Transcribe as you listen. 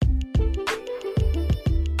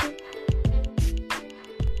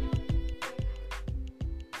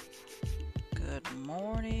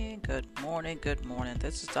morning. Good morning.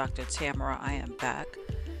 This is Dr. Tamara. I am back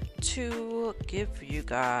to give you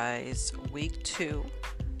guys week 2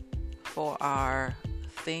 for our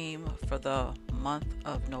theme for the month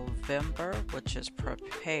of November, which is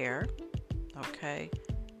prepare. Okay.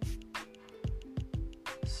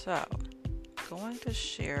 So, going to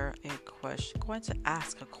share a question, going to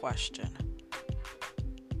ask a question.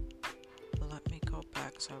 Let me go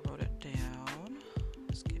back so I wrote it down.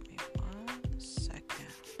 Just give me 1 second.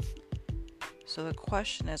 So the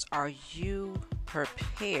question is, are you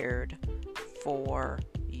prepared for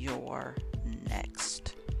your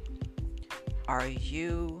next? Are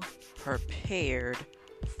you prepared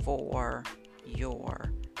for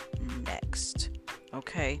your next?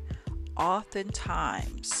 Okay.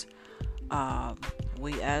 Oftentimes,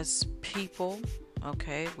 we as people,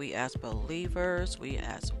 okay, we as believers, we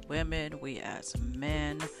as women, we as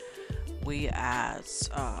men, we as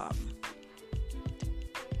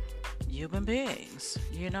human beings,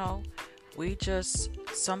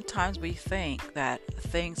 sometimes we think that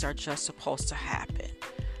things are just supposed to happen.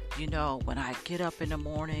 When I get up in the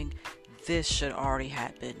morning, this should already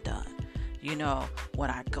have been done.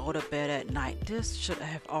 When I go to bed at night, this should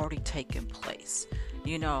have already taken place.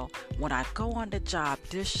 When I go on the job,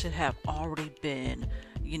 this should have already been,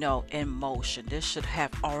 in motion. This should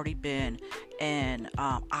have already been in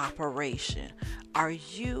operation. Are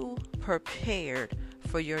you prepared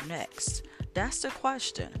for your next? That's the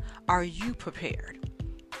question. Are you prepared?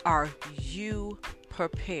 Are you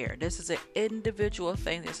prepared? This is an individual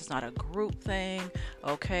thing. This is not a group thing.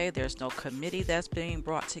 Okay, there's no committee that's being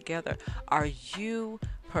brought together. Are you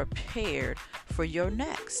prepared for your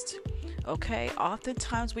next? Okay,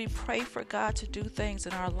 oftentimes we pray for God to do things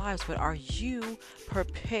in our lives, but are you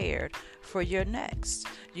prepared for your next?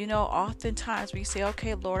 Oftentimes we say,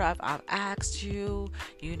 okay, Lord, I've asked you,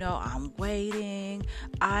 I'm waiting.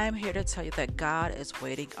 I'm here to tell you that God is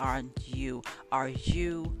waiting on you. Are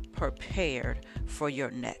you prepared for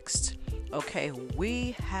your next? Okay,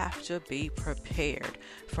 we have to be prepared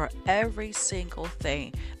for every single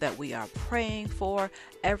thing that we are praying for,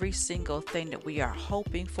 every single thing that we are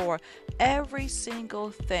hoping for, every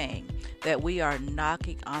single thing that we are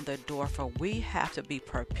knocking on the door for. We have to be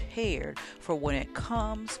prepared for when it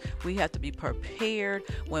comes. We have to be prepared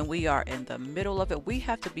when we are in the middle of it. We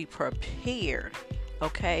have to be prepared,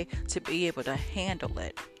 okay, to be able to handle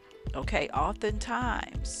it. Okay,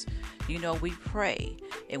 oftentimes, we pray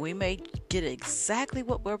and we may get exactly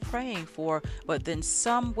what we're praying for, but then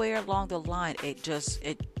somewhere along the line, it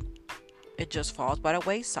just falls by the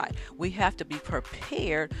wayside. We have to be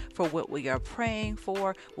prepared for what we are praying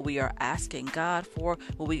for, what we are asking God for,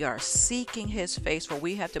 what we are seeking His face for.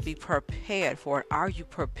 We have to be prepared for it. Are you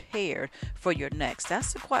prepared for your next?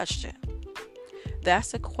 That's the question.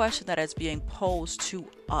 That's the question that is being posed to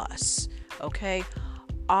us. Okay?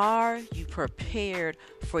 Are you prepared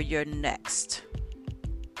for your next?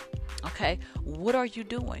 Okay, what are you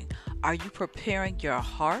doing? Are you preparing your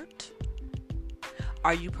heart?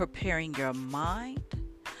 Are you preparing your mind?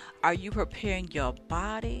 Are you preparing your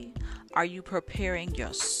body? Are you preparing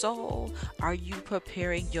your soul? Are you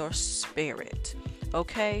preparing your spirit?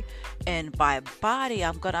 Okay, and by body,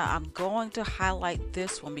 I'm going to highlight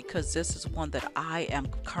this one because this is one that I am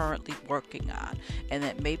currently working on, and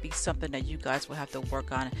it may be something that you guys will have to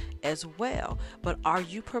work on as well. But are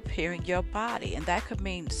you preparing your body? And that could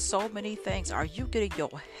mean so many things. Are you getting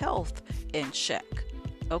your health in check?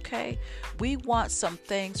 Okay, we want some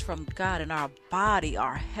things from God in our body.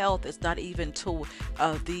 Our health is not even to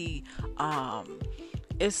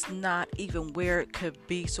it's not even where it could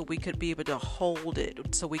be, so we could be able to hold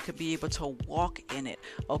it, so we could be able to walk in it.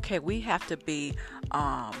 Okay, we have to be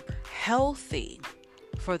healthy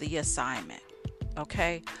for the assignment.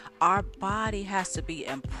 Okay, our body has to be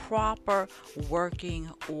in proper working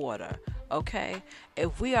order. Okay,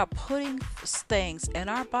 if we are putting things in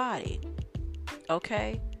our body,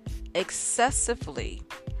 okay, excessively,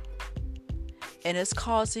 and it's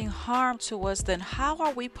causing harm to us, then how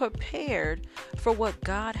are we prepared for what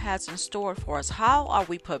God has in store for us? How are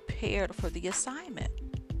we prepared for the assignment?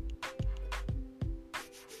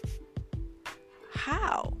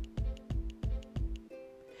 How?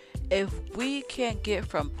 If we can't get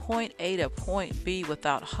from point A to point B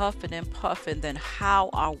without huffing and puffing, then how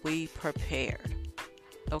are we prepared?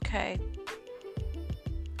 Okay?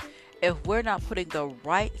 If we're not putting the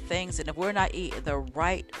right things in, if we're not eating the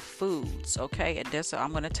right foods, okay, and this, I'm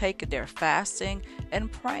going to take it there, fasting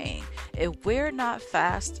and praying. If we're not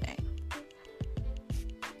fasting,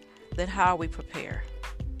 then how are we prepared?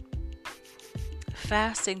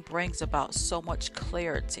 Fasting brings about so much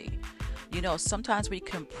clarity. Sometimes we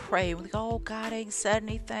can pray. We go, oh, God ain't said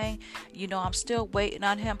anything. I'm still waiting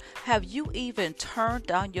on him. Have you even turned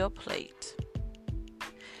down your plate?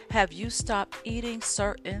 Have you stopped eating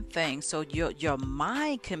certain things so your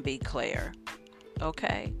mind can be clear?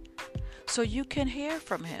 Okay? So you can hear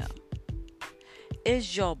from him.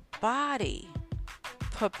 Is your body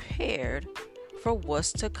prepared for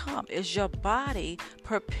what's to come? Is your body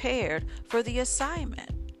prepared for the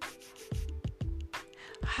assignment?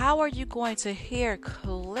 How are you going to hear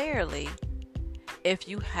clearly if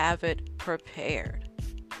you haven't prepared?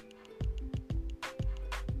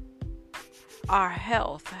 Our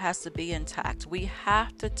health has to be intact. We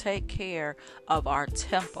have to take care of our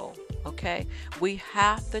temple, okay? We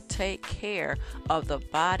have to take care of the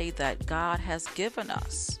body that God has given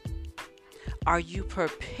us. Are you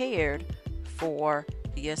prepared for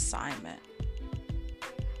the assignment?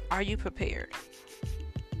 Are you prepared?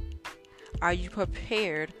 Are you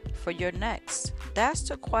prepared for your next? That's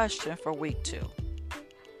the question for week 2.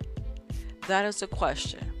 That is the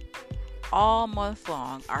question. All month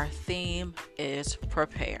long, our theme is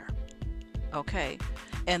prepare. Okay?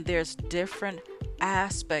 And there's different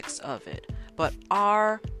aspects of it. But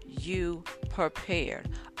are you prepared?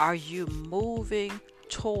 Are you moving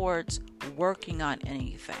towards working on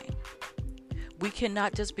anything? We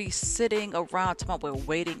cannot just be sitting around talking about we're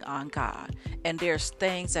waiting on God. And there's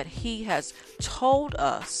things that He has told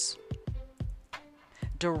us,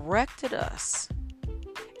 directed us,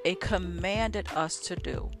 and commanded us to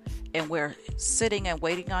do. And we're sitting and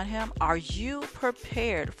waiting on Him. Are you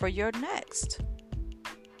prepared for your next?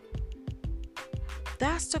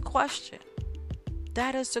 That's the question.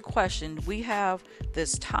 That is the question. We have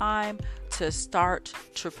this time to start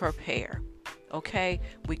to prepare. Okay?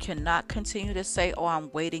 We cannot continue to say, oh, I'm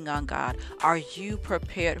waiting on God. Are you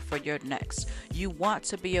prepared for your next? You want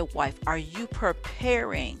to be a wife. Are you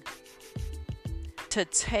preparing to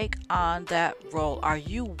take on that role? Are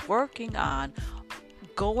you working on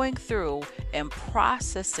going through and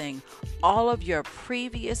processing all of your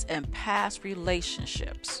previous and past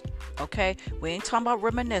relationships? Okay? We ain't talking about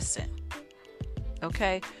reminiscing.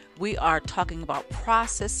 Okay? We are talking about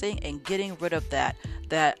processing and getting rid of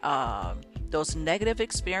those negative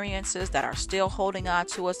experiences that are still holding on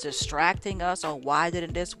to us, distracting us. Oh, why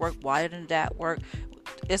didn't this work? Why didn't that work?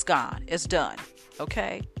 It's gone. It's done.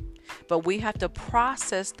 Okay? But we have to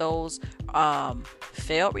process those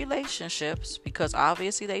failed relationships, because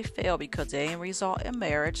obviously they fail because they didn't result in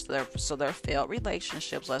marriage. So they're failed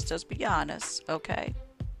relationships. Let's just be honest. Okay?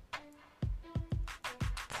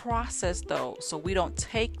 Process those so we don't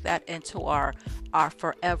take that into our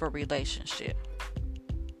forever relationship.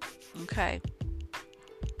 Okay?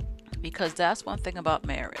 Because that's one thing about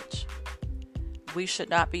marriage. We should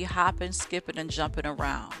not be hopping, skipping, and jumping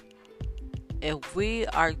around. If we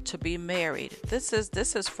are to be married, this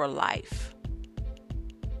is for life.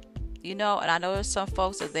 And I know there's some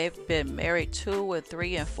folks that they've been married 2 and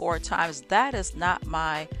 3 and 4 times. That is not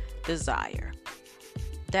my desire.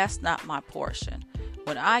 That's not my portion.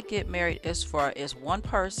 When I get married, it's one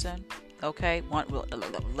person. Okay,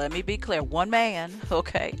 let me be clear. One man.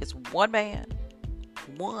 Okay, it's one man.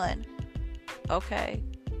 One. Okay,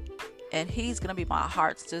 and he's gonna be my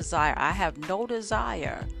heart's desire. I have no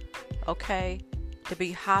desire, okay, to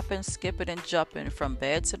be hopping, skipping, and jumping from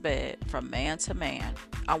bed to bed, from man to man.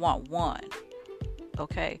 I want one.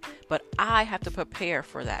 Okay, but I have to prepare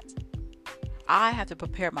for that. I have to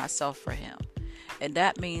prepare myself for him, and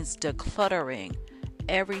that means decluttering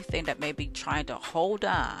everything that may be trying to hold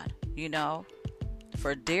on,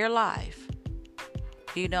 for dear life.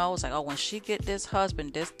 It's like, oh, when she get this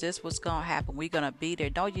husband, this what's gonna happen. We gonna be there.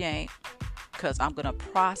 No, you ain't, because I'm gonna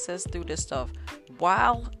process through this stuff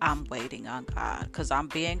while I'm waiting on God, because I'm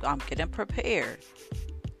getting prepared,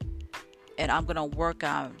 and I'm gonna work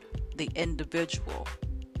on the individual.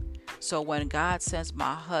 So when God sends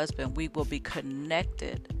my husband, we will be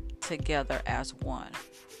connected together as one.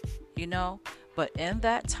 But in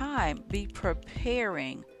that time, be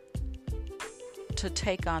preparing to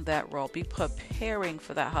take on that role. Be preparing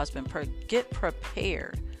for that husband. Get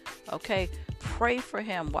prepared. Okay? Pray for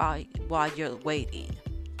him while you're waiting.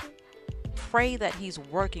 Pray that he's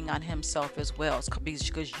working on himself as well,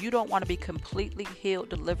 because you don't want to be completely healed,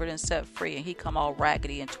 delivered, and set free, and he come all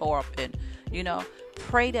raggedy and tore up. And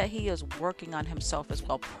pray that he is working on himself as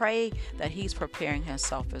well. Pray that he's preparing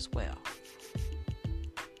himself as well.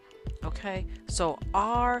 Okay, so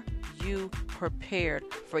are you prepared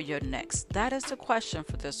for your next? That is the question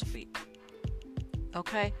for this week.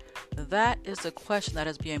 Okay, that is the question that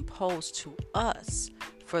is being posed to us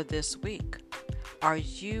for this week. Are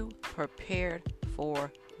you prepared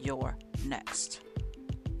for your next?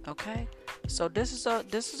 Okay, So this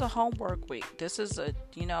is a homework week. This is a,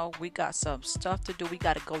 we got some stuff to do. We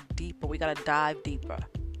got to go deeper. We got to dive deeper.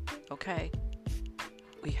 Okay?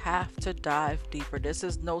 We have to dive deeper. This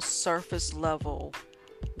is no surface level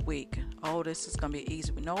week. Oh, this is going to be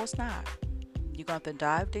easy. No, it's not. You're going to have to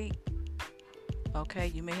dive deep. Okay?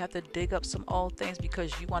 You may have to dig up some old things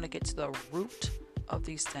because you want to get to the root of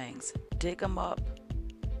these things. Dig them up.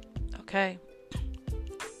 Okay?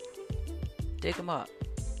 Dig them up.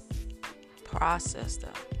 Process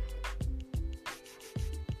them.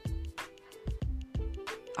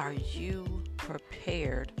 Are you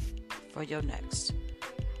prepared for your next?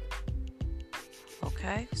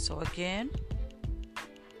 Okay, so again,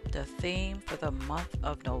 the theme for the month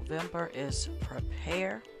of November is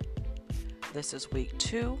prepare. This is week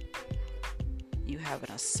 2. You have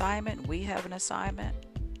an assignment. We have an assignment.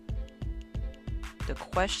 The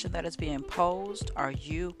question that is being posed, are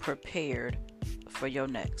you prepared for your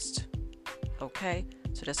next? Okay,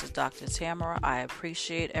 so this is Dr. Tamara. I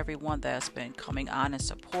appreciate everyone that's been coming on and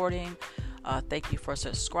supporting. Thank you for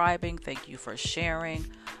subscribing. Thank you for sharing.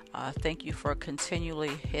 Thank you for continually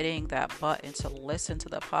hitting that button to listen to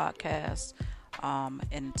the podcast.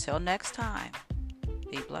 Until next time,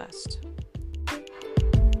 be blessed.